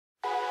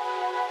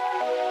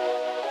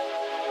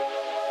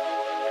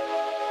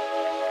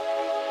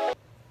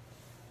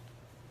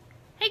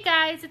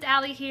Hey guys, it's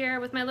Allie here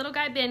with my little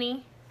guy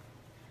Benny.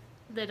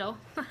 Little.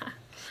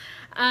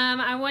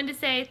 I wanted to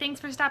say thanks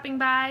for stopping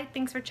by.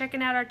 Thanks for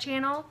checking out our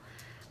channel.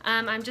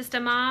 I'm just a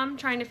mom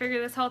trying to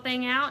figure this whole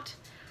thing out.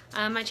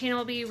 My channel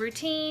will be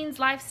routines,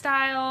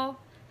 lifestyle,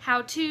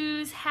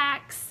 how-tos,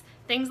 hacks,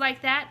 things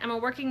like that. I'm a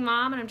working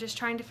mom and I'm just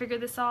trying to figure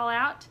this all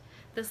out.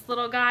 This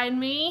little guy and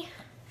me.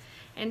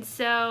 And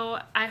so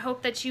I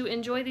hope that you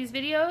enjoy these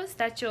videos,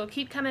 that you'll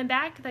keep coming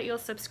back, that you'll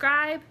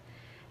subscribe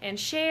and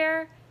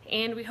share,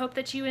 and we hope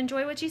that you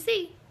enjoy what you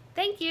see.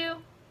 Thank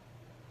you.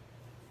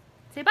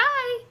 Say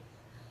bye.